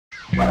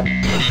I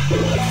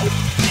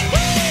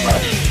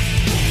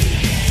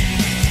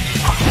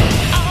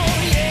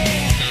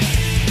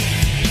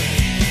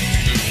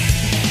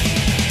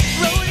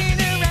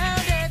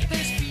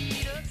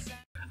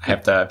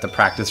have to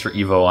practice for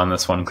Evo on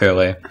this one,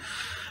 clearly.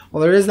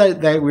 Well, there is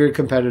that weird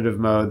competitive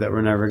mode that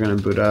we're never going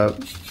to boot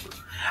up.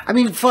 I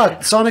mean,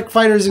 fuck, Sonic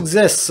Fighters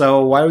exist,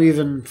 so why do we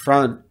even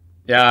front?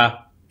 Yeah.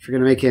 If you're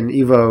going to make an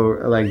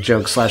Evo like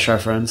joke /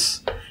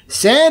 reference.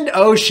 Sand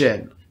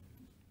Ocean.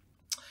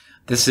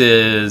 This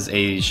is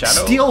a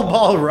Shadow. Steel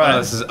Ball Run. Oh,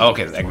 this is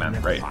okay. It's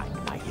Eggman, right?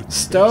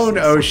 Stone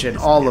Ocean,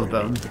 all of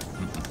them.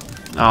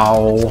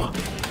 Oh.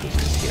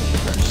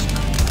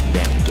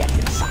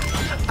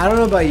 I don't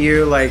know about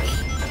you, like,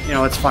 you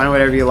know, it's fine,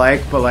 whatever you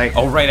like, but like...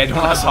 Oh, right, I don't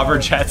have hover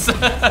jets.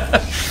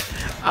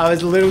 I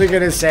was literally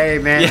going to say,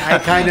 man, yeah,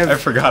 I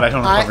forgot I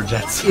don't have hover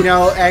jets. You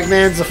know,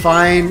 Eggman's a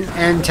fine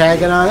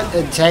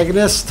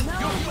antagonist.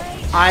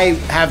 I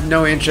have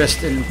no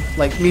interest in,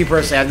 like, me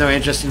personally, I have no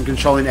interest in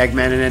controlling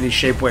Eggman in any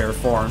shape, way, or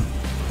form.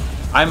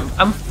 I'm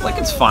like,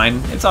 it's fine.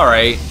 It's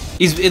alright.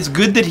 It's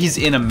good that he's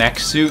in a mech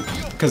suit,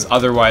 because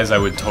otherwise I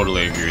would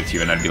totally agree with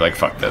you, and I'd be like,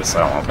 fuck this,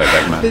 I don't want to play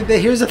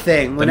Eggman. Here's the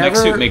thing. The mech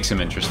suit makes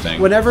him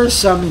interesting. Whenever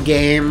some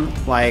game,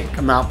 like,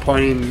 I'm not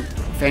pointing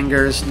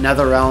fingers,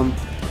 NetherRealm,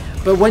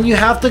 but when you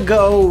have to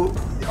go,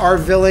 our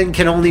villain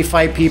can only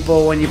fight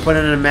people when you put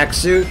in a mech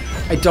suit,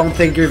 I don't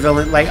think your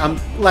villain, like, I'm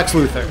Lex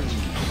Luthor.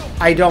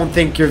 I don't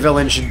think your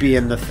villain should be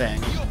in the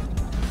thing.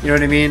 You know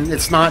what I mean?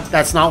 That's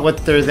not what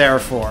they're there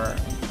for.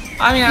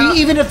 I mean,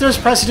 even if there's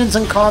precedence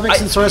in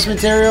comics and source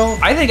material,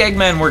 I think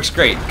Eggman works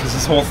great because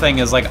his whole thing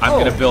is like, I'm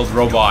gonna build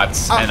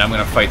robots and I'm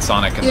gonna fight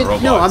Sonic and the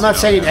robots. No, I'm not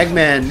saying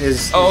Eggman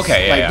is. Oh,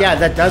 okay, yeah,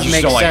 that does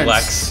make sense. Like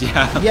Lex,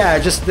 yeah. Yeah,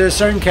 just there's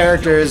certain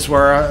characters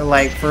where,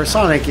 like, for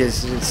Sonic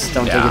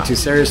don't take it too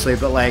seriously,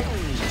 but like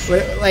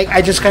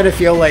I just kind of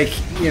feel like,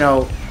 you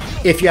know,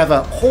 if you have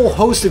a whole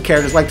host of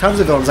characters, like tons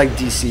of villains, like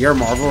DC or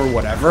Marvel or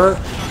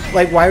whatever.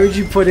 Like, why would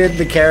you put in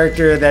the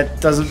character that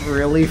doesn't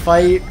really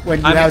fight when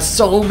you have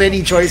so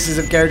many choices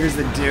of characters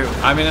that do?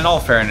 I mean, in all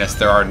fairness,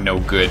 there are no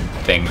good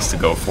things to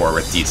go for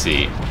with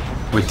DC.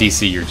 With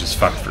DC, you're just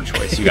fucked for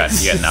choice. You got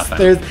nothing.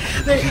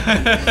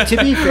 To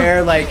be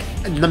fair, like,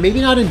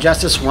 maybe not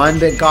Injustice 1,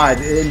 but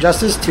God,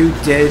 Injustice 2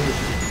 did,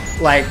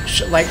 like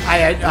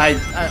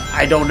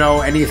I don't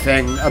know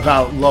anything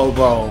about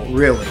Lobo,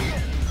 really.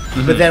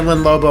 Mm-hmm. But then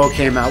when Lobo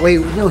came out... Wait,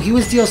 no, he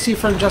was DLC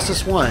for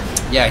Injustice 1.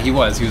 Yeah, he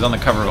was. He was on the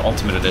cover of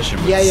Ultimate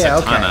Edition with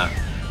Satana.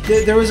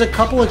 Okay. There was a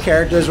couple of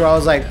characters where I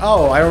was like,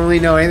 oh, I don't really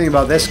know anything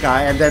about this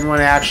guy. And then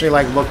when I actually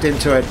like looked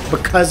into it,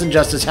 because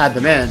Injustice had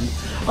them in,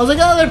 I was like,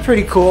 oh, they're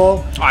pretty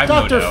cool.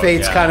 Dr.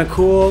 Fate's kind of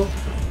cool.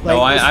 Like,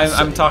 no,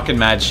 I'm talking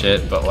mad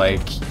shit, but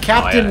like...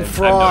 Captain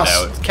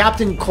Frost,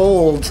 Captain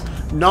Cold,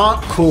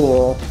 not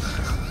cool.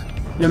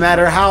 No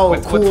matter how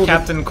cool... What's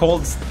Captain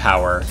Cold's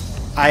power?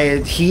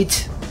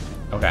 Heat...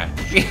 Okay.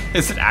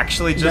 Is it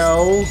actually just...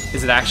 No.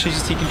 Is it actually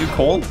just he can do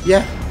cold?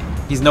 Yeah.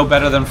 He's no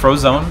better than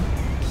Frozone?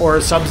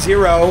 Or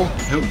Sub-Zero.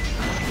 Who?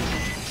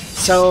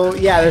 So,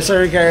 yeah, there's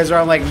certain characters where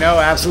I'm like, no,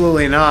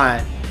 absolutely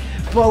not.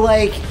 But,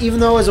 like, even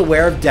though I was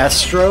aware of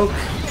Deathstroke,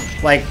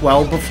 like,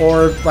 well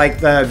before, like,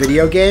 the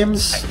video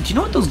games... Do you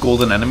know what those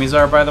golden enemies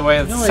are, by the way?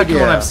 It's no the second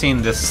idea. one I've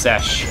seen this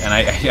sesh, and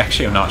I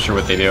actually am not sure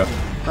what they do.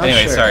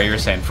 Anyway, sorry, you were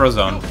saying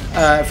Frozone.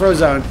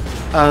 Frozone.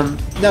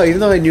 No, even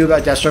though I knew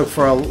about Deathstroke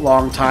for a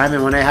long time,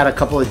 and when I had a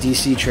couple of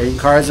DC trading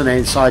cards and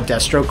I saw a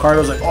Deathstroke card, I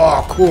was like,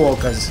 oh, cool,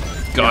 because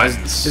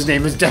his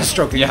name is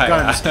Deathstroke and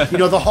guns. Yeah. You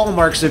know, the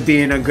hallmarks of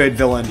being a good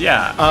villain.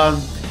 Yeah.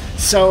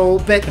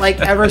 But, like,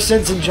 ever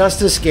since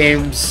Injustice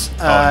games,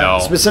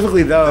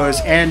 specifically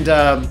those, and,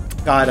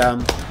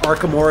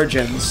 Arkham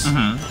Origins,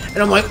 and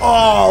I'm like,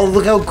 oh,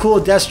 look how cool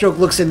Deathstroke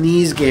looks in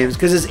these games,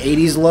 because his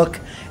 80s look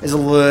is a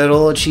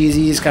little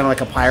cheesy. He's kind of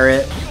like a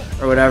pirate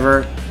or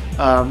whatever.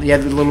 He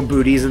had the little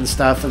booties and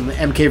stuff, and the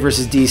MK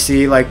versus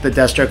DC, like the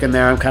Deathstroke in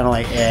there, I'm kind of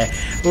like, eh.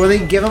 But when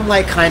they give him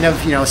like kind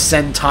of, you know,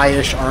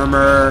 Sentai-ish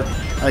armor,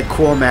 like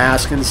cool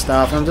mask and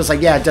stuff, I'm just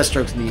like, yeah,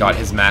 Deathstroke's neat. God,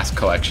 his mask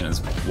collection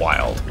is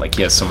wild. Like,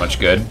 he has so much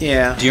good.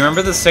 Yeah. Do you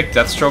remember the sick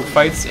Deathstroke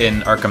fights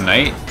in Arkham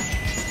Knight,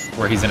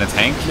 where he's in a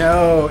tank?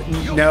 No,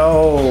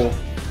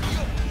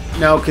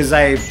 because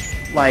I,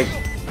 like,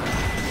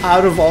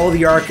 out of all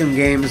the Arkham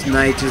games,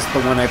 Knight is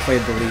the one I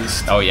played the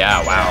least. Oh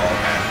yeah, wow,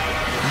 okay.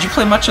 Did you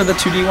play much of the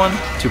 2D one?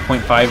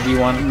 2.5D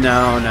one?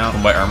 No.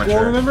 By Armature?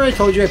 Well, remember I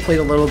told you I played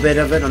a little bit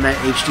of it on that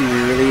HD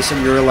re-release,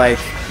 and you were like,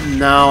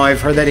 no,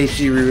 I've heard that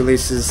HD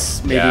re-release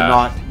is maybe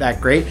not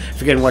that great.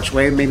 Forget in which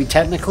way, maybe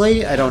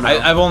technically? I don't know.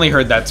 I've only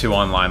heard that too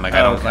online. Like,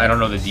 I don't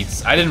know the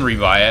deets. I didn't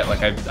rebuy it.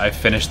 Like, I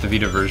finished the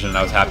Vita version, and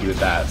I was happy with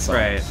that. So.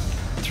 Right.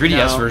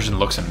 3DS version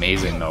looks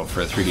amazing, though,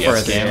 for a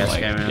 3DS game. 3DS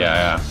like, game,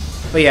 yeah.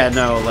 But yeah,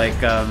 no, like,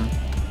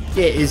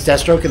 is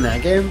Deathstroke in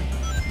that game?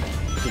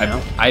 You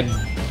know?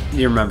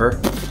 You remember?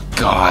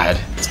 God,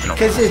 it's been a while.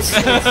 Because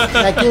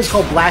that game's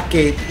called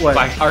Blackgate. What?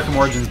 Arkham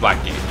Origins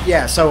Blackgate.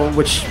 Yeah, so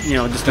which, you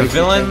know, just the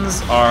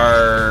villains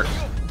are.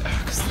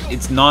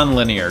 It's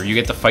non-linear. You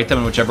get to fight them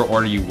in whichever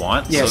order you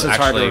want. Yeah, so it's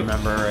hard to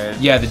remember, right?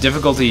 Yeah, the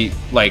difficulty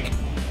like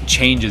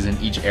changes in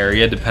each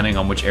area depending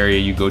on which area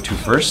you go to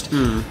first.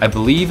 I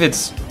believe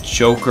it's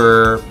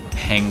Joker,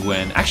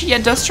 Penguin. Actually, yeah,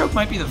 Deathstroke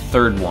might be the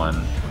third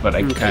one, but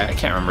I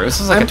can't remember.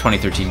 This is like a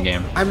 2013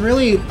 game. I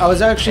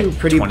was actually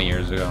pretty 20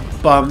 years ago.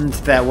 Bummed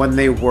that when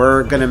they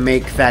were gonna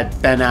make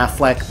that Ben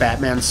Affleck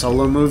Batman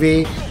solo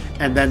movie,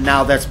 and then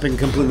now that's been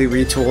completely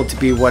retooled to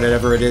be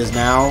whatever it is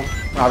now.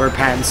 Robert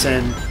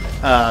Pattinson,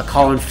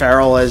 Colin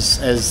Farrell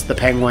as the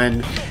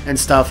Penguin and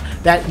stuff.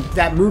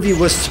 That movie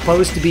was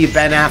supposed to be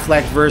Ben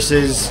Affleck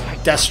versus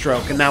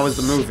Deathstroke, and that was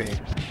the movie.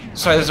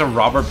 Sorry, there's a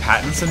Robert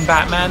Pattinson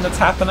Batman that's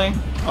happening?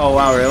 Oh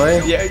wow,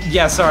 really?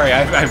 Yeah. Sorry,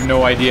 I have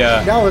no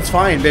idea. No, it's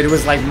fine. But it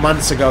was like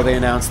months ago they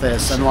announced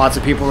this, and lots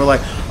of people were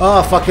like,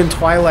 "Oh, fucking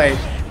Twilight."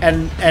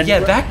 And yeah,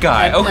 that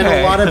guy. Okay. And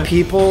a lot of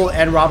people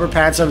and Robert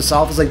Pattinson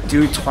himself was like,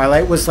 "Dude,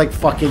 Twilight was like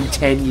fucking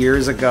 10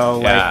 years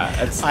ago." Yeah,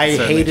 like, I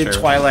hated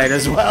Twilight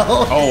as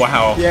well. Oh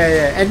wow.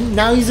 Yeah. And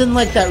now he's in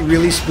like that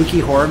really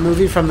spooky horror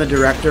movie from the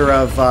director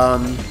of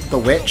The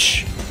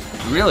Witch.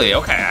 Really?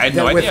 Okay, I had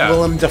no idea. With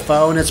Willem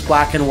Dafoe, and it's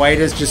black and white.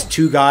 It's just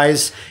two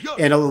guys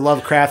in a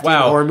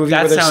Lovecraftian horror movie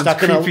that where they're sounds stuck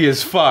creepy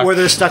as fuck. Where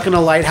they're stuck in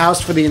a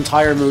lighthouse for the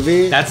entire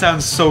movie. That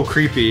sounds so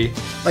creepy.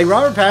 Like,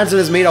 Robert Pattinson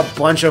has made a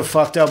bunch of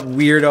fucked up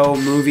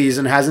weirdo movies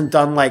and hasn't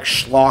done like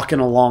schlock in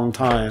a long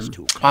time.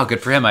 Wow,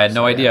 good for him. I had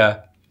no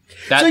idea.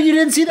 So you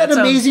didn't see that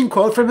amazing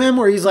quote from him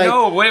where he's like,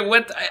 "No, wait,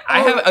 what?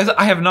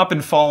 I have not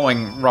been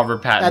following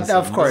Robert Pattinson.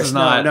 Of course,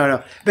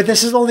 no. But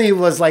this is only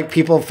was like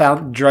people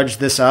drudged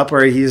this up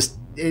where he's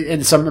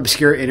in some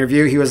obscure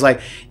interview. He was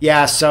like,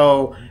 "Yeah,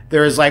 so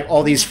there's like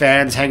all these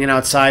fans hanging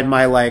outside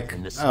my like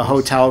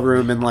hotel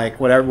room and like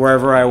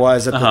wherever I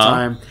was at the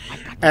time."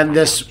 And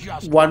this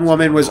one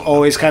woman was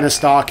always kind of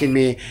stalking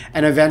me.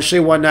 And eventually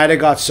one night I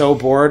got so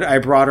bored, I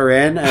brought her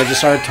in and I just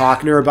started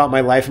talking to her about my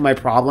life and my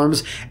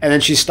problems. And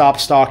then she stopped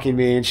stalking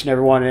me and she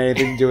never wanted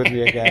anything to do with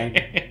me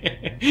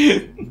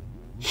again.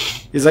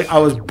 He's like, I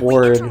was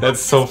bored. That's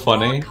so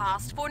funny.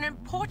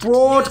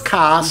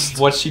 Broadcast.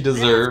 What she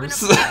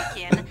deserves.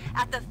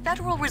 At the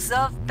Federal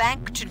Reserve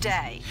Bank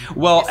today.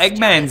 Well,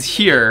 Eggman's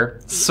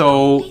here,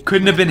 so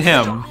couldn't have been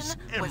him.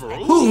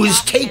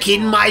 Who's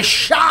taking my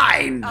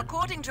shine?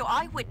 According to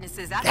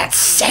eyewitnesses, that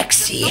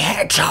sexy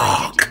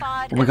hedgehog.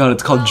 Oh my god,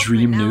 it's called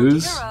Dream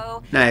News?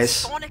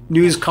 Nice.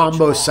 News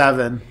Combo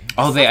 7.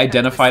 Oh, they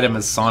identified him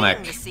as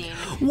Sonic.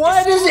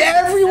 Why does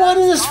everyone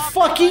in this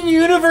fucking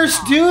universe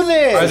do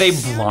this? Are they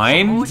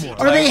blind?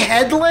 Are they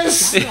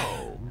headless?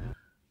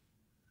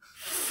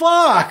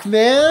 Fuck,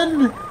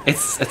 man. It's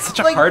such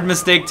a hard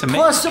mistake to make.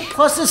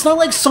 Plus, it's not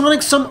like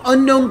Sonic's some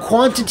unknown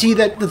quantity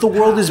that the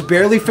world is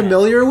barely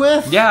familiar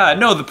with. Yeah,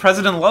 no, the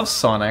president loves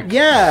Sonic.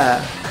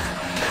 Yeah.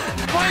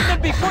 Find them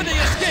before they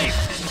escape.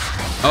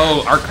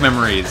 Oh, Arc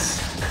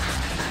Memories.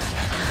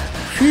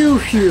 Phew.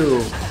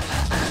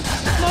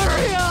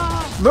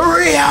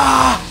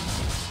 Maria!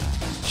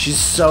 She's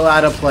so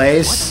out of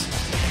place.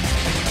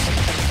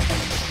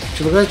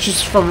 She looks like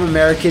she's from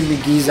American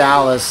McGee's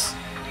Alice.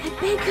 I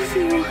beg of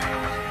you,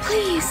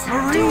 please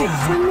do it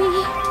for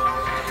me.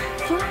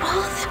 For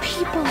all the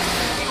people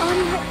on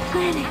that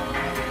planet.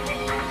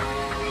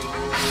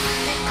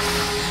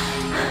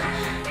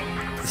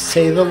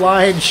 Say the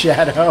line,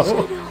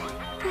 Shadow.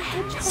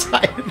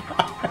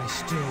 I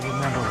still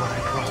remember what I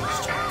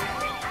promised you.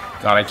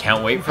 God, I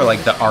can't wait for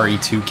like the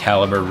RE2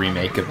 caliber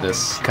remake of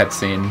this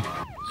cutscene.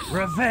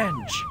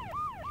 Revenge.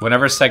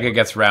 Whenever Sega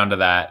gets around to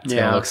that, it's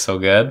gonna look so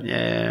good.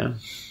 Yeah.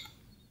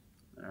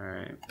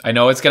 Alright. I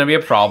know it's gonna be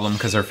a problem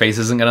because her face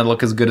isn't gonna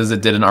look as good as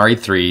it did in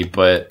RE3,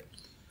 but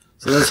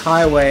so this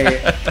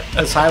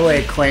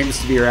highway claims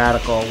to be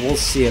radical. We'll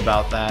see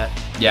about that.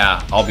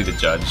 Yeah, I'll be the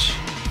judge.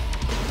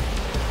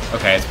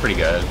 Okay, it's pretty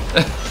good.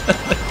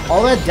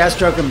 All that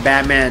Deathstroke and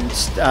Batman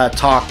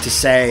talk to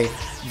say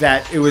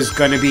that it was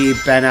going to be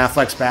Ben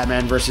Affleck's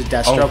Batman versus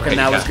Deathstroke, and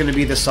that was going to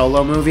be the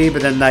solo movie,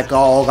 but then that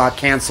all got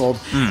canceled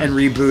and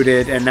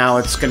rebooted, and now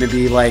it's going to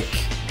be like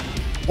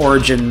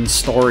origin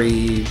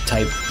story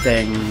type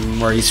thing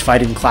where he's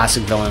fighting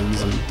classic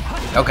villains. And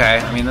okay,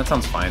 I mean that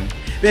sounds fine.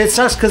 It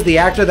sucks because the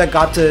actor that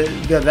got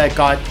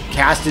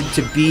casted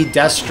to be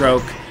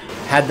Deathstroke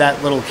had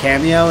that little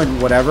cameo in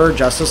whatever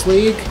Justice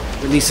League,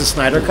 Lisa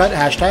Snyder cut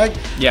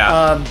 #.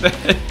 Yeah.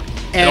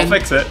 And, they'll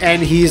fix it.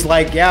 And he's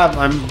like, yeah,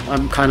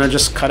 I'm kind of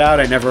just cut out.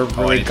 I never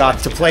really got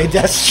to play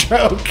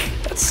Deathstroke.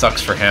 That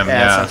sucks for him,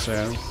 yeah. It sucks for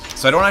him.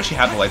 So I don't actually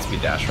have the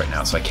Lightspeed Dash right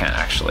now, so I can't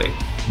actually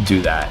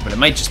do that. But it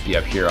might just be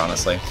up here,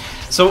 honestly.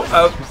 So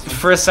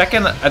for a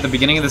second, at the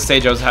beginning of the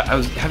stage, I was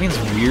having this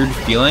weird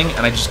feeling,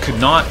 and I just could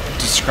not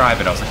describe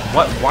it. I was like,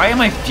 what? Why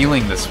am I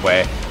feeling this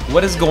way?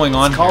 What is going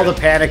on here? It's called a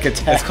panic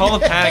attack. It's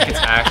called a panic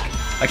attack.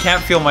 I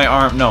can't feel my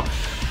arm. No.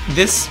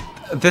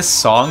 This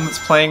song that's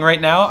playing right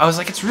now, I was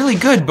like, it's really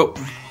good, but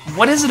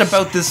what is it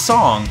about this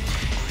song?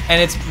 And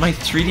it's my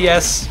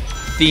 3DS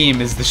theme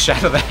is the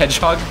Shadow the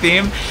Hedgehog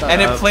theme,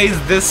 and it plays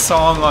this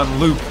song on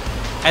loop.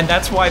 And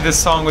that's why this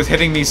song was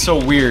hitting me so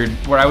weird,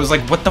 where I was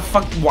like, what the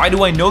fuck? Why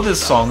do I know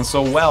this song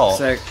so well?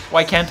 Sick.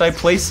 Why can't I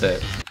place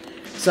it?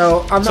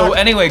 So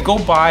anyway, go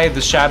buy the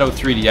Shadow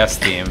 3DS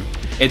theme.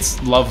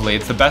 It's lovely.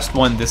 It's the best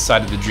one this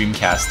side of the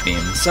Dreamcast theme.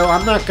 So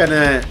I'm not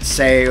gonna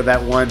say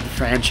that one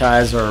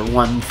franchise or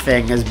one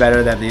thing is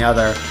better than the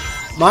other.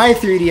 My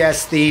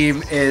 3DS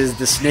theme is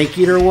the Snake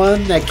Eater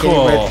one that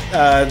came with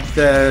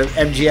the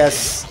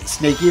MGS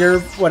Snake Eater,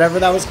 whatever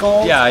that was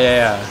called.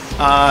 Yeah.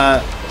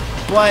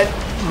 But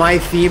my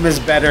theme is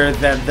better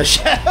than the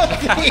Shadow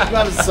theme.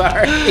 I'm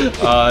sorry.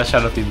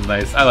 Shadow theme is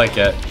nice. I like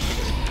it.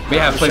 But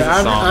yeah, it plays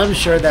the song. I'm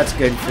sure that's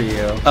good for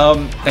you.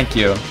 Thank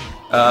you.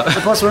 And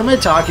plus, what am I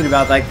talking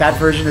about? Like, that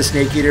version of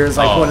Snake Eater is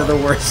like one of the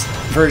worst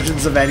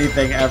versions of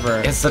anything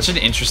ever. It's such an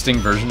interesting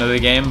version of the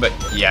game, but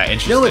yeah,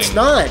 interesting. No, it's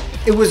not.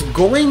 It was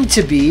going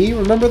to be.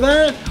 Remember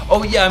that?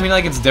 Oh yeah, I mean,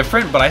 like, it's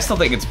different, but I still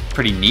think it's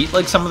pretty neat.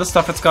 Like, some of the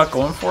stuff it's got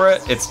going for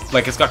it. It's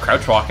like, it's got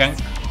crouch walking.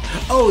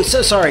 Oh,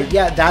 so sorry.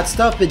 Yeah, that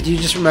stuff. But do you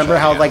just remember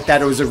how like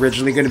that was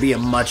originally going to be a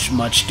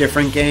much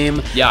different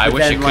game? Yeah, I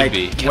wish then, it could like,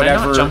 be. Can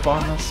whatever, I not jump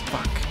on this?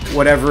 Fuck.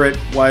 Whatever it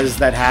was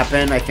that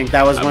happened, I think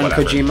that was when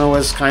whatever. Kojima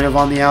was kind of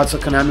on the outs of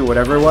Konami,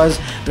 whatever it was.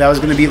 But that was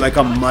going to be like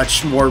a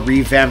much more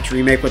revamped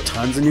remake with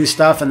tons of new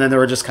stuff, and then they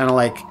were just kind of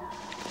like,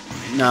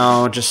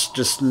 no, just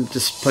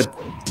put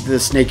the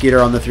Snake Eater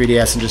on the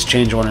 3DS and just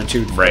change one or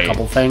two a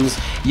couple things.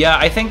 Yeah,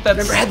 I think that's...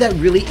 Remember, it had that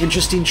really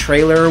interesting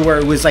trailer where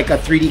it was like a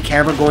 3D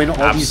camera going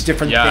to all these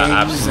different things.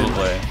 Yeah,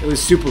 absolutely. It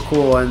was super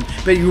cool,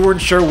 but you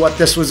weren't sure what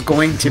this was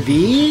going to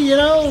be, you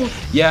know?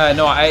 Yeah,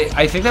 no,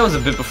 I think that was a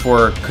bit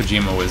before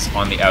Kojima was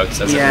on the outs,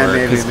 as it were.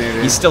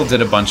 Maybe. He still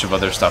did a bunch of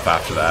other stuff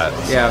after that.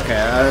 So. Yeah, okay.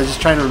 I was just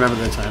trying to remember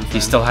the time frame. He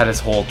still had his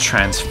whole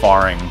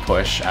transfarring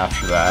push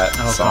after that.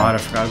 Oh god, I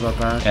forgot about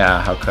that.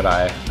 Yeah, how could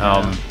I?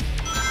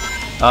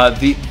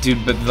 But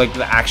like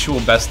the actual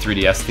best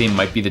 3DS theme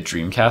might be the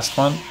Dreamcast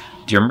one.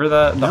 Do you remember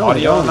the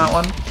audio on that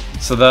one?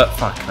 So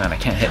fuck man, I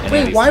can't hit any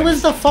of these why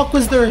things.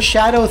 was there a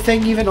Shadow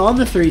thing even on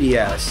the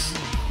 3DS?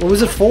 What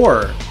was it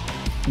for?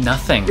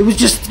 Nothing. It was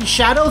just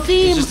Shadow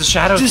theme. It's just a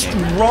Shadow just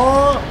theme.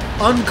 Raw,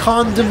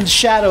 uncondomed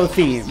Shadow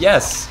theme.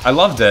 Yes, I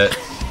loved it.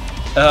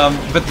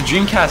 But the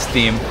Dreamcast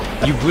theme,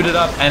 you boot it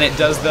up and it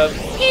does the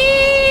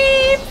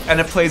and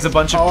it plays a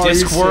bunch of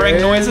disc whirring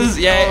noises.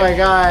 Yeah. Oh my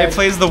god. It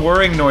plays the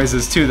whirring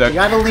noises too. You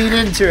gotta lean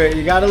into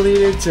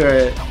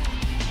it.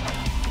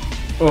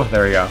 Oh,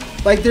 there we go.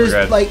 Like there's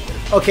like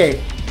okay,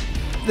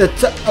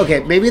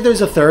 maybe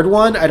there's a third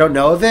one. I don't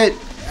know of it,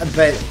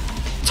 but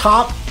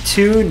top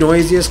two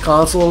noisiest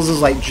consoles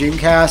is like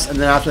Dreamcast, and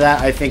then after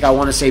that, I think I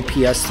want to say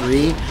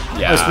PS3.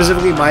 Yeah.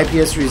 Specifically, my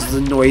PS3 is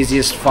the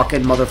noisiest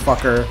fucking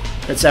motherfucker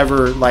that's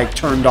ever like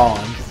turned on.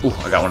 Ooh,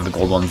 I got one of the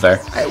gold ones there.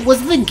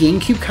 Wasn't the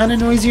GameCube kind of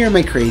noisy, or am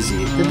I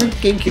crazy? Did the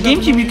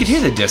GameCube? You could hear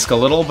the disc a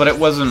little, but it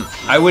wasn't.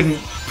 I wouldn't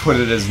put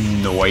it as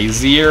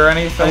noisy or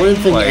anything. I wouldn't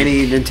think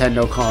any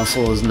Nintendo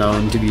console is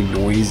known to be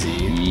noisy.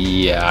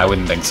 Yeah, I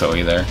wouldn't think so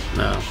either.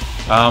 No.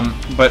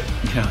 But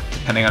you know,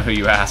 depending on who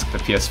you ask, the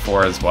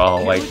PS4 as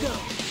well, like.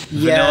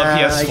 Vanilla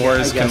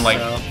PS4s can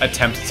like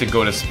attempt to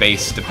go to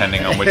space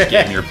depending on which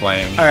game you're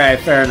playing. All right,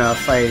 fair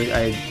enough.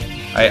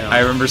 I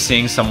remember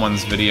seeing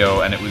someone's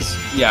video and it was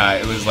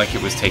like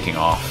it was taking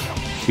off.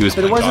 He was.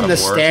 But it wasn't the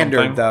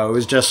standard though. It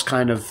was just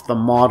kind of the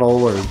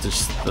model or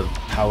just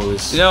how it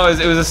was. No,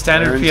 it was a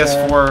standard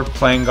PS4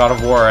 playing God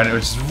of War, and it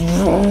was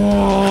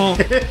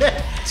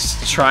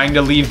just trying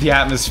to leave the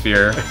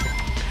atmosphere.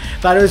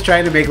 Thought it was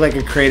trying to make like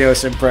a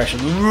Kratos impression.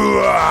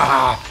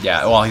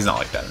 Yeah, well, he's not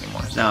like that anymore.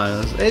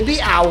 No, it'd be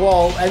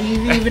well. I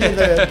mean, even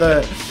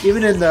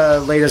in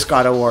the latest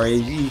God of War,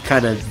 he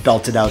kind of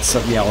belted out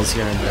some yells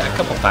here and there. Yeah, a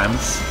couple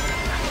times.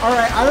 All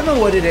right, I don't know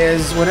what it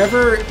is.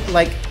 Whenever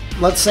like,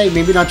 let's say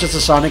maybe not just a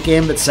Sonic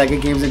game, but Sega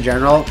games in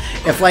general.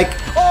 If like,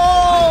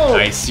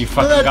 nice, you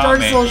fucking got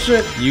me.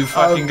 Shit. You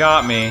fucking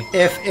got me.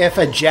 If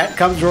a jet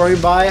comes roaring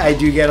by, I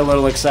do get a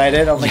little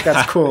excited. I'm like,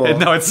 that's cool.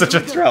 No, it's such a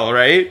thrill,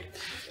 right?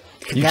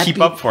 You keep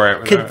up for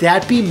it. Could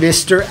that be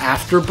Mr.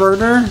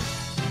 Afterburner?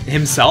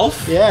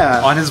 Himself?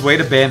 Yeah. On his way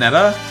to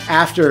Bayonetta?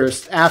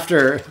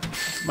 After.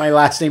 My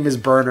last name is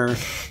Burner.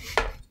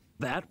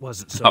 That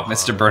wasn't so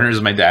Mr. Burner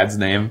is my dad's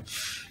name.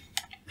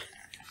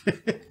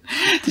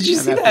 Did you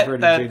see that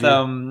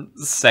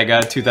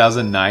Sega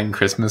 2009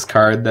 Christmas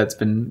card that's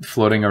been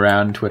floating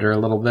around Twitter a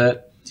little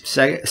bit?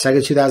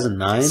 Sega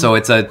 2009? So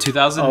it's a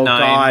 2009 oh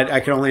god, I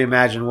can only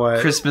imagine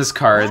what Christmas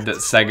card that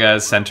Sega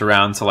sent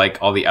around to like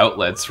all the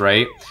outlets,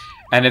 right?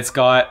 And it's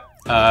got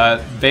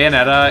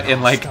Bayonetta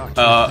in like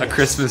a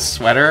Christmas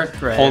sweater,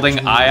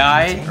 holding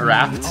Ai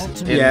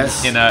wrapped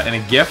in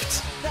a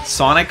gift.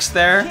 Sonic's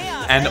there,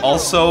 and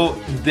also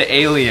the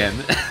alien.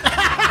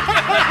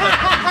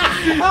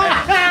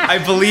 I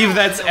believe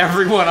that's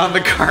everyone on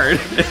the card.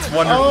 It's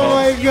wonderful. Oh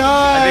my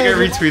god! I think I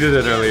retweeted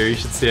it earlier. You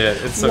should see it.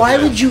 It's so Why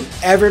good. would you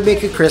ever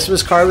make a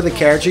Christmas card with a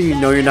character you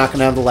know you're not going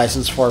to have the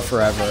license for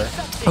forever?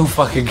 Who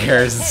fucking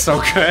cares? It's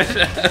so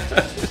good.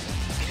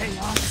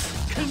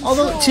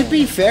 Although, to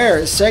be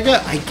fair,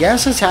 Sega, I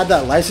guess, has had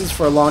that license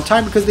for a long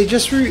time because they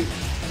just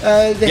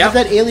have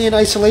that Alien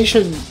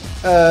Isolation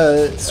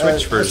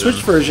Switch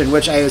version,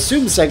 which I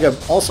assume Sega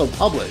also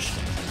published.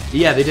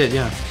 Yeah, they did.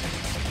 Yeah.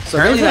 So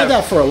they've had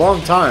that for a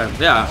long time.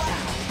 Yeah.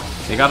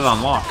 They got it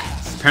on lock.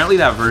 Apparently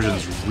that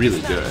version's really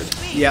good.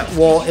 Yeah,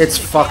 well, it's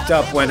fucked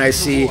up when I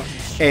see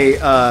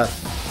a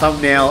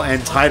thumbnail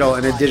and title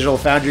in a Digital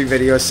Foundry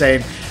video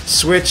saying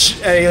Switch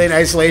Alien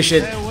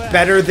Isolation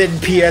better than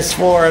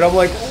PS4, and I'm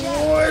like,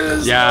 what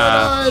is going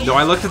on? No,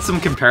 I looked at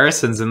some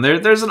comparisons, and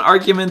there's an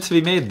argument to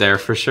be made there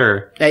for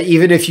sure.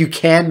 Even if you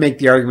can make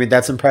the argument,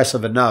 that's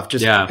impressive enough,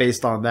 just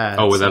based on that.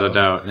 Oh, without a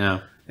doubt, yeah.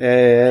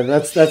 Yeah,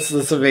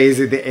 that's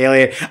amazing. The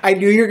Alien. I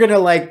knew you're gonna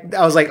like.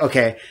 I was like,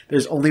 okay,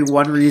 there's only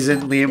one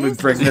reason Liam would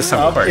bring this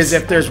up is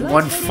if there's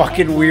one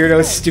fucking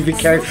weirdo, stupid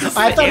character.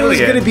 I thought it was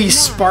gonna be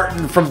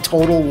Spartan from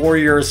Total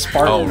Warrior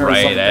Spartan. Oh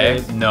right,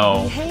 something.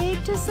 No.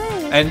 Hate to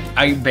say it.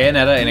 And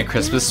Bayonetta in a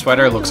Christmas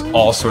sweater looks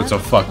all sorts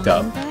of fucked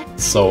up.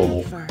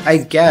 So I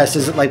guess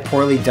is it like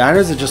poorly done, or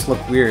does it just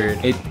look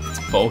weird?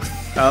 it's both.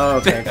 Oh,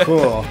 okay,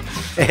 cool.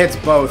 It's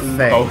both things.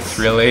 Both,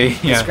 really.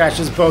 Yeah. It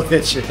scratches both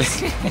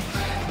itches.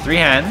 3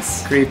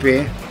 hands. Creepy.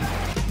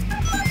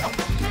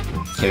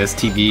 Okay, this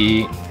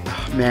TV.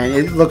 Man,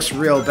 it looks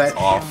real bad.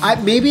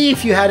 Off. Maybe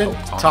if you hadn't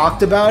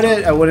talked about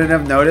it, I wouldn't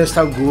have noticed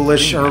how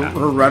ghoulish her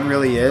run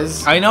really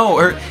is. I know,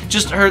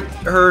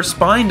 her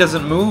spine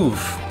doesn't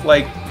move.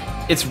 Like,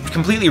 it's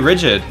completely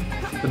rigid.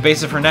 The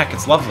base of her neck,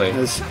 it's lovely.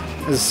 This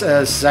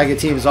Sega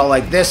team's all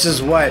like, this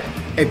is what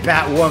a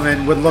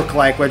Batwoman would look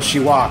like when she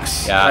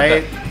walks, Yeah,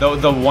 right?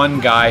 the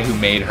one guy who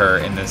made her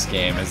in this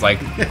game is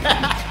like,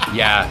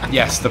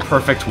 yes, the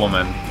perfect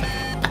woman.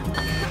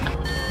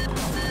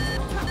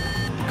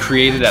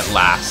 Created at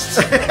last.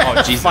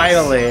 Oh, Jesus.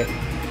 Finally.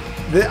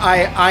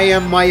 I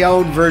am my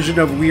own version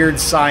of weird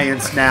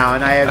science now,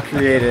 and I have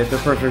created the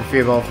perfect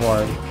female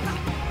form.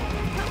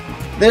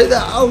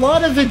 A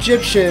lot of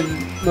Egyptian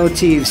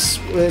motifs,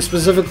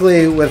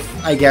 specifically with,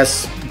 I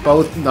guess,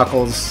 both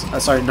Knuckle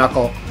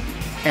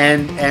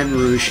and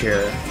Rouge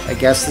here. I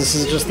guess this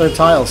is just their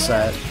tile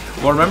set.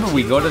 Well, remember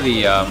we go to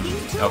the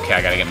okay,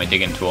 I gotta get my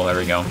digging tool. There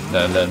we go.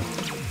 The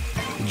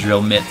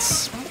drill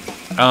mitts.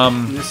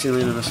 The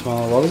ceiling in a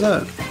small. What was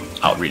that?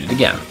 I'll read it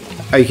again.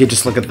 Oh, you could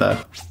just look at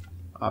the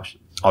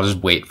options. I'll just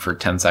wait for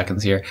 10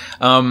 seconds here.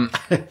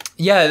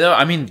 Yeah, no,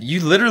 I mean,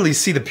 you literally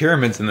see the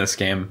pyramids in this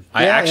game.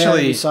 I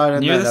actually you saw it in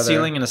near that the other-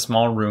 ceiling in a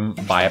small room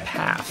by a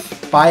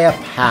path. By a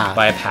path.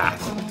 By a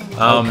path.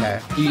 Okay.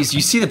 You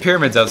see the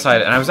pyramids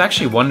outside, and I was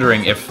actually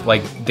wondering if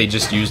like they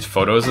just used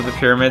photos of the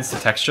pyramids to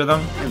texture them.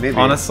 Yeah, maybe.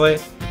 Honestly,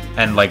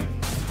 and like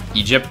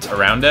Egypt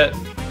around it,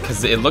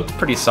 because it looked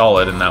pretty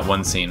solid in that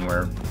one scene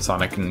where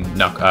Sonic and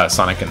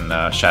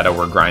Shadow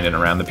were grinding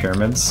around the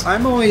pyramids.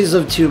 I'm always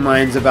of two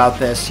minds about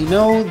this. You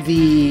know,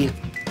 the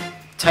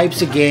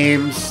types of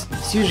games,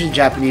 it's usually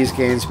Japanese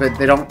games, but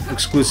they don't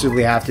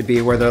exclusively have to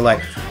be where they're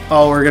like,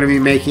 oh, we're going to be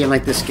making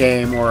like this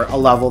game or a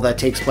level that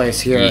takes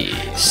place here.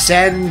 Yeah.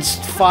 Send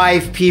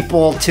 5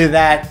 people to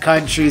that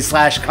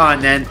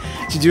country/continent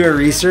to do a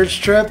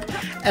research trip.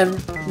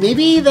 And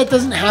maybe that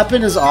doesn't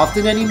happen as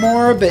often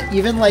anymore, but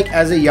even like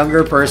as a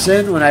younger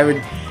person, when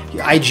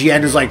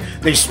IGN is like,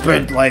 they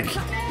spent like,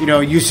 you know,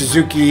 Yu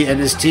Suzuki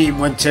and his team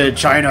went to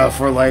China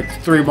for like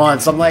 3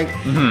 months. I'm like,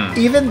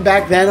 even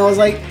back then I was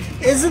like,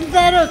 isn't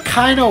that a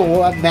kind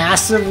of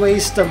massive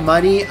waste of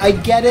money? I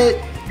get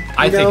it.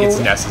 I think it's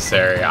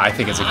necessary. I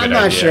think it's a good idea.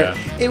 I'm not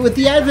sure. With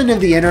the advent of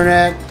the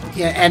internet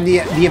and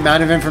the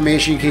amount of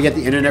information you can get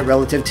the internet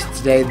relative to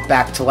today,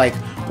 back to like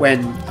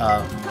when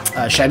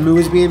Shenmue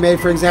was being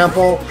made, for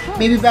example,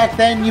 maybe back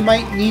then you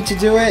might need to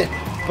do it.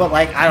 But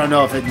like, I don't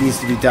know if it needs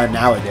to be done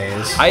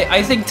nowadays.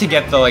 I think to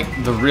get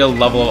the real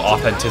level of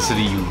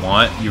authenticity you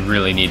want, you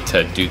really need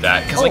to do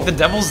that. Because like the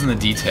devil's in the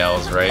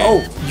details, right?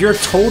 Oh, you're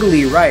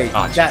totally right.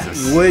 Oh, that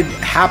Jesus. would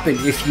happen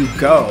if you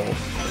go.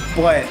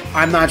 But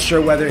I'm not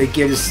sure whether it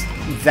gives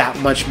that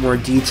much more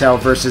detail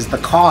versus the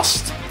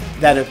cost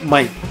that it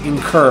might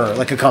incur,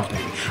 like a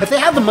company. If they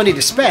have the money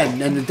to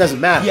spend, and it doesn't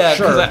matter. Yeah,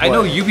 sure. because I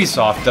know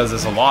Ubisoft does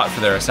this a lot for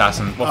their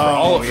Assassin, for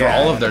all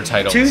of their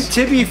titles.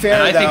 To be fair,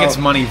 and I think though, it's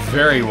money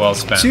very well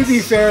spent. To be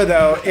fair,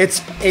 though,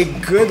 it's a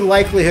good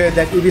likelihood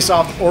that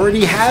Ubisoft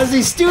already has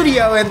a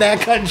studio in that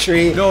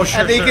country, No,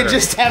 sure, and they could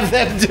just have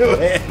them do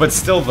it. But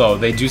still, though,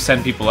 they do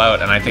send people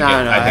out, and I think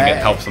it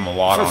helps them a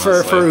lot.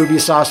 For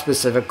Ubisoft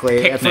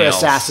specifically, Pick and for nails.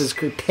 Assassin's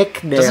Creed,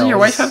 pick nails. Doesn't your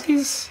wife have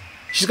these?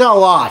 She's got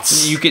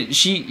lots.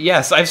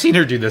 Yes, I've seen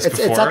her do this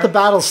before. It's at the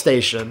battle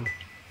station.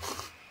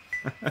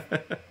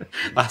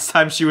 Last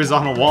time she was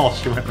on a wall,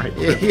 she went right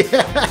through.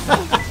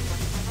 Yeah.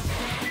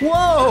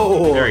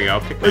 Whoa! There you go.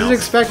 I wasn't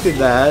expecting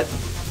that.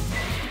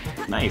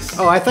 Nice.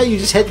 Oh, I thought you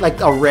just hit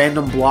like a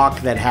random block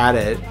that had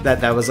it.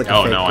 That was like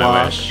a fake block.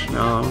 I wish.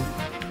 No.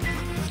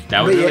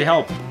 That would really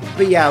help.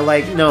 But yeah,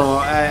 like no.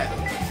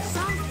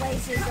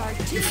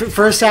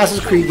 For Assassin's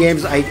Creed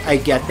games, I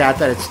get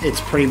that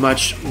it's pretty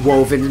much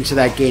woven into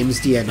that game's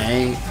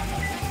DNA.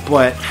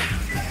 But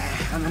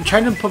I'm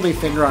trying to put my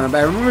finger on it. But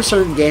I remember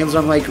certain games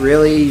where I'm like,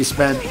 really, you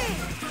spent.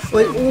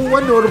 Like,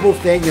 one notable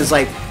thing is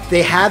like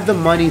they had the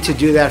money to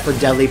do that for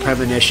Deadly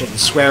Premonition.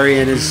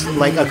 Swearian is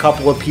like a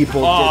couple of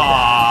people did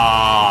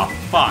that.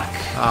 Fuck.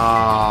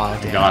 Ah,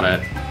 Got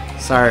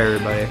it. Sorry,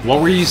 everybody.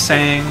 What were you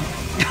saying?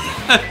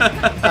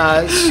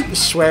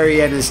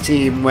 Swery and his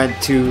team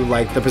went to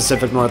like the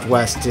Pacific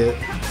Northwest to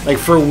like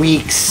for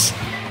weeks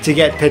to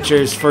get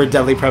pictures for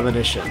Deadly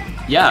Premonition.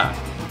 Yeah.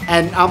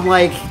 And I'm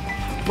like,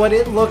 but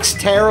it looks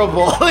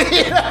terrible.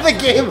 You know,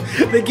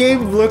 the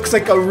game looks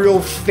like a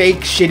real fake,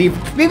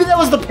 shitty. Maybe that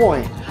was the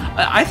point.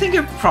 I think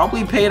it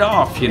probably paid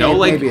off, you know,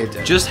 Maybe it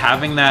did. just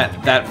having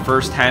that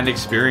first-hand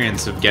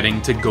experience of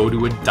getting to go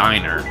to a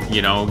diner,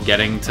 you know,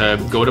 getting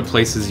to go to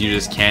places you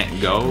just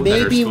can't go.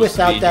 Maybe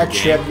without that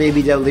trip,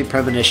 maybe Deadly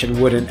Premonition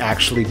wouldn't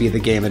actually be the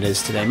game it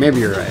is today. Maybe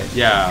you're right.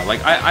 Yeah,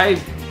 like I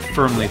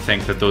firmly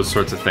think that those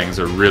sorts of things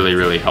are really,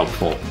 really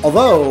helpful.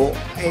 Although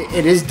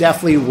it is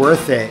definitely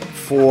worth it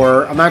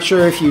for, I'm not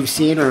sure if you've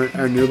seen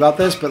or knew about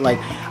this, but like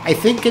I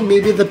think in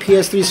maybe the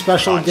PS3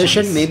 Special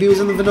Edition, maybe it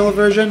was in the vanilla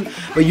version,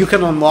 but you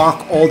can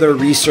unlock all their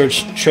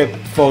research trip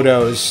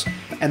photos,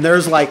 and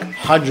there's like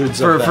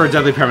hundreds of them. For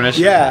Deadly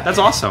Premonition. Yeah. That's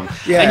awesome.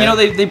 Yeah. And you know,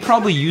 they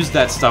probably use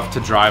that stuff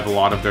to drive a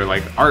lot of their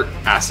like art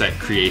asset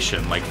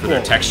creation, like for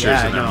their textures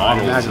and their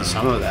models. I imagine and,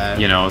 some of that.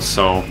 You know,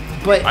 so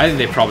But I think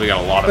they probably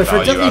got a lot of But for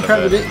value Deadly out of it.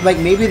 Premonition, like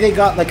maybe they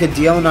got like a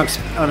deal on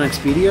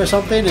Expedia or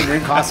something and it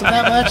didn't cost them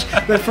that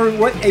much. But for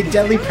what a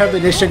Deadly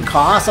Premonition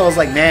costs, I was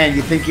like, man,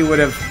 you think you would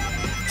have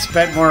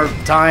spent more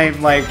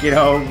time, like, you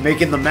know,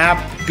 making the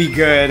map be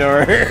good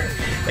or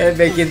and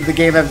making the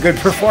game have good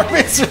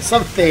performance or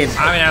something.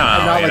 I mean, I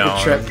don't know, and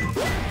not you like a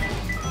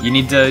trip You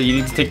need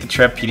to take the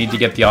trip. You need to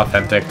get the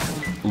authentic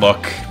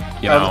look,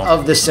 you know,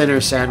 of the Sinner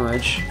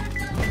sandwich.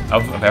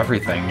 of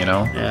everything, you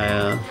know.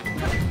 Yeah.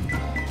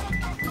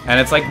 And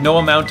it's like no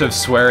amount of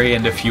Swery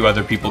and a few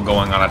other people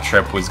going on a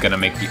trip was gonna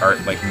make the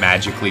art like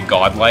magically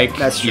godlike.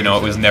 That's true. You know,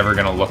 it was never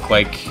gonna look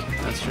like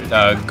That's true.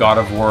 God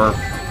of War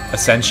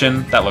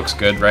Ascension. That looks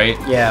good, right?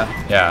 Yeah.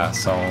 Yeah.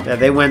 So. Yeah,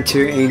 they went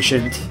to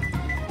ancient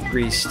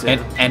Greece.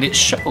 And it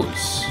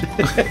shows.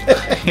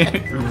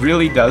 It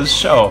really does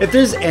show. If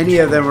there's any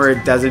of them where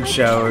it doesn't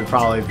show, it'd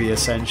probably be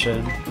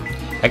Ascension.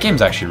 That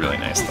game's actually really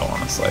nice, though.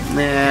 Honestly.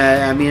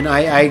 Nah, I mean,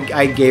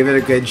 I gave it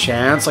a good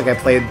chance. Like, I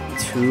played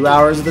 2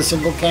 hours of the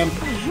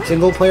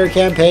single player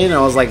campaign, and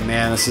I was like,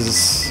 man, this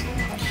is...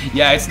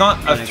 Yeah, it's not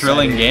a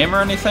thrilling exciting game or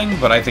anything,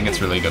 but I think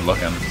it's really good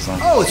looking. So.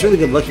 Oh, it's really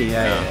good looking.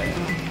 Yeah.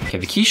 Okay,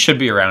 the key should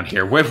be around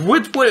here. Where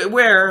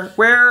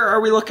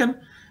are we looking?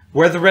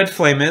 Where the red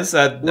flame is?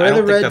 I Where don't the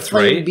think red that's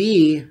flame right.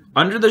 be?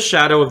 Under the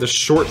shadow of the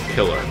short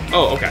pillar.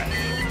 Oh, okay.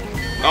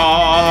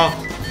 Oh.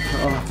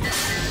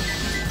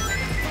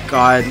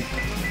 God.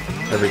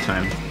 Every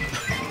time.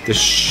 The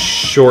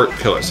short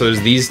pillar. So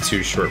there's these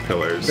two short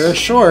pillars. They're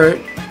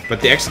short. But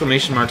the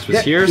exclamation marks was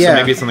Yeah, here, so yeah.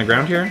 maybe it's on the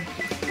ground here?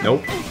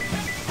 Nope.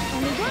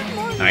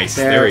 Nice.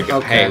 There we go.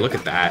 Okay. Hey, look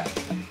at that.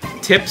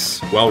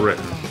 Tips, well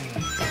written.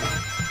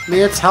 I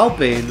mean, it's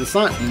helping. It's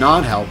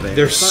not helping.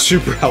 They're It's not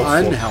super helpful.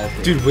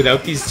 unhelping. Dude,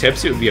 without these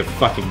tips, it would be a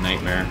fucking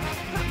nightmare.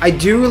 I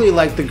do really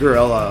like the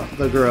gorilla.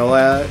 The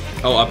gorilla.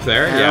 Oh, up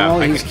there? Animal,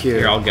 Yeah. he's cute.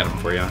 Here, I'll get him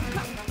for you.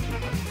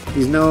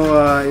 He's no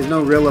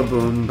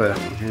Rillaboom, but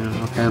you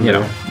know, okay. You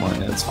know,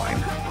 well, it's fine.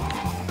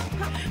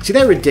 See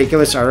that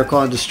ridiculous article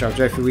on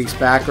Destructo a few weeks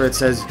back where it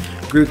says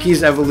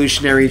Grookey's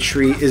evolutionary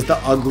tree is the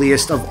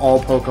ugliest of all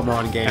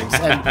Pokemon games,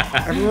 and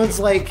everyone's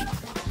like,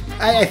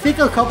 I think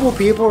a couple of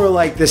people were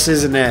like, "This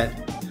isn't it."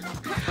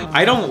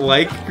 I don't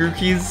like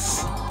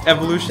Grookey's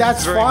evolution.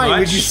 That's very fine. much.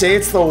 Would you say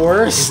it's the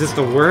worst? Is it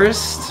the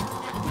worst?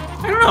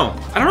 I don't know.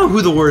 I don't know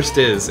who the worst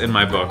is in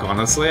my book,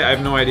 honestly. I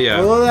have no idea.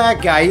 Well,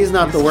 that guy, he's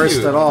not the worst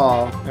cute. at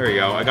all. There we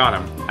go. I got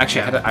him.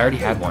 Actually, I already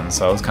had one,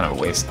 so it was kind of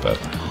a waste, but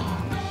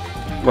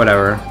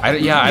whatever.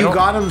 You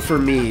got him for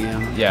me.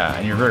 Yeah,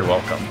 and you're very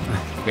welcome.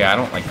 Yeah, I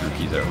don't like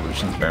Grookey's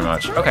evolutions very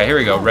much. Okay, here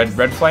we go.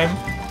 Red flame.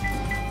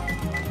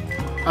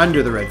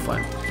 Under the red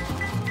flame,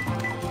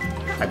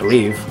 I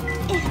believe.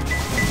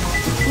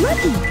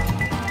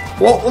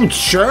 Well,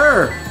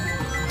 sure.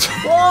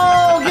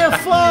 Whoa, get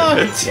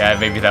fucked! Yeah,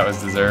 maybe that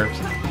was deserved.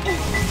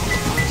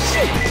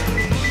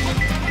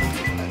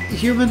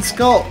 Human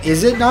skull.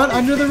 Is it not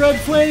under the red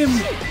flame?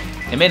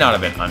 It may not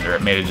have been under.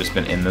 It may have just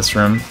been in this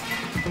room.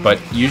 But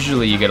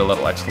usually you get a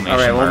little exclamation All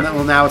right. mark.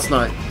 Well, now it's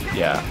not.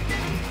 Yeah.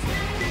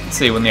 Let's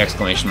see when the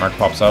exclamation mark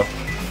pops up.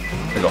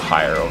 They go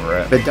higher over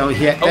it. But don't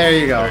hit. There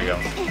you go. There you go.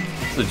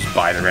 So just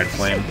buy the red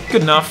flame.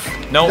 Good enough.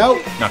 Nope.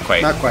 Nope. Not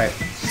quite. Not quite.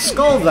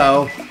 Skull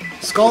though.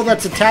 Skull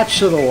that's attached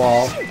to the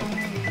wall.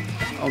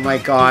 Oh my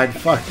god!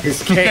 Fuck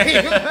this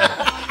game.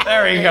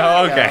 There we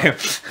go. Okay.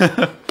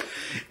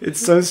 It's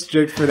so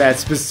strict for that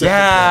specific.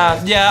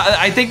 Yeah.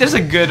 I think there's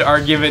a good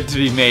argument to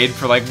be made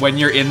for like when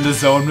you're in the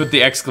zone with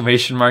the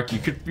exclamation mark,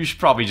 you should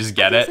probably just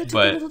get I took it. a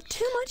But little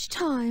too much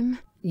time.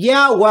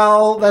 Yeah.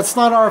 Well, that's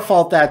not our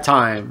fault that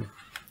time.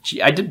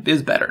 gee, I did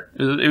is better.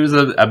 It was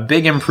a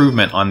big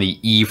improvement on the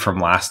E from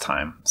last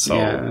time. So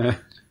Yeah.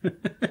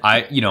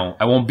 I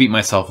won't beat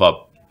myself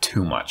up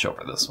too much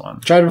over this one.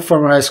 Try to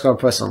perform a high score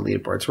plus on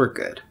leaderboards. We're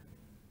good.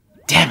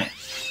 Damn it.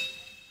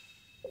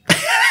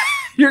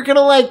 You're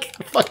gonna like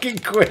fucking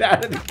quit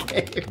out of the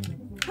game.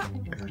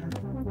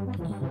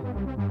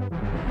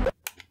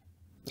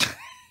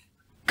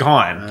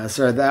 gone.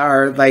 So that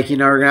are like, you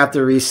know, we're gonna have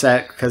to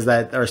reset because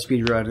that our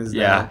speed run is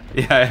Yeah.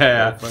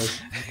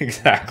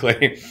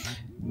 Exactly.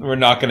 We're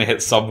not gonna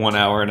hit sub 1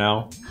 hour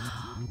now.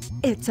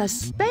 It's a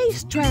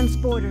space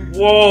transporter.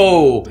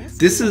 Whoa!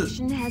 This is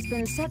Has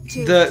been set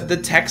to the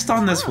text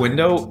on this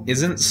window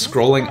isn't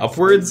scrolling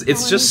upwards.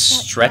 It's just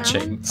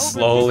stretching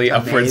slowly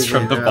upwards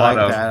from the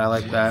bottom. I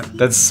like that.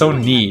 That's so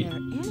neat.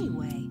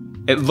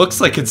 It looks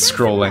like it's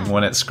scrolling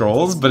when it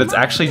scrolls, but it's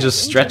actually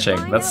just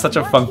stretching. That's such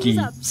a funky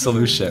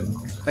solution.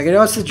 Like, I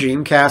know it's the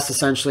Dreamcast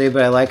essentially,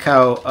 but I like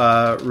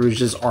how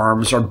Rouge's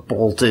arms are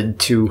bolted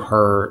to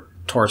her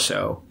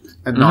torso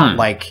and not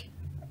like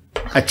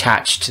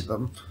attached to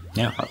them.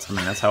 Yeah,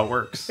 that's how it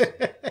works.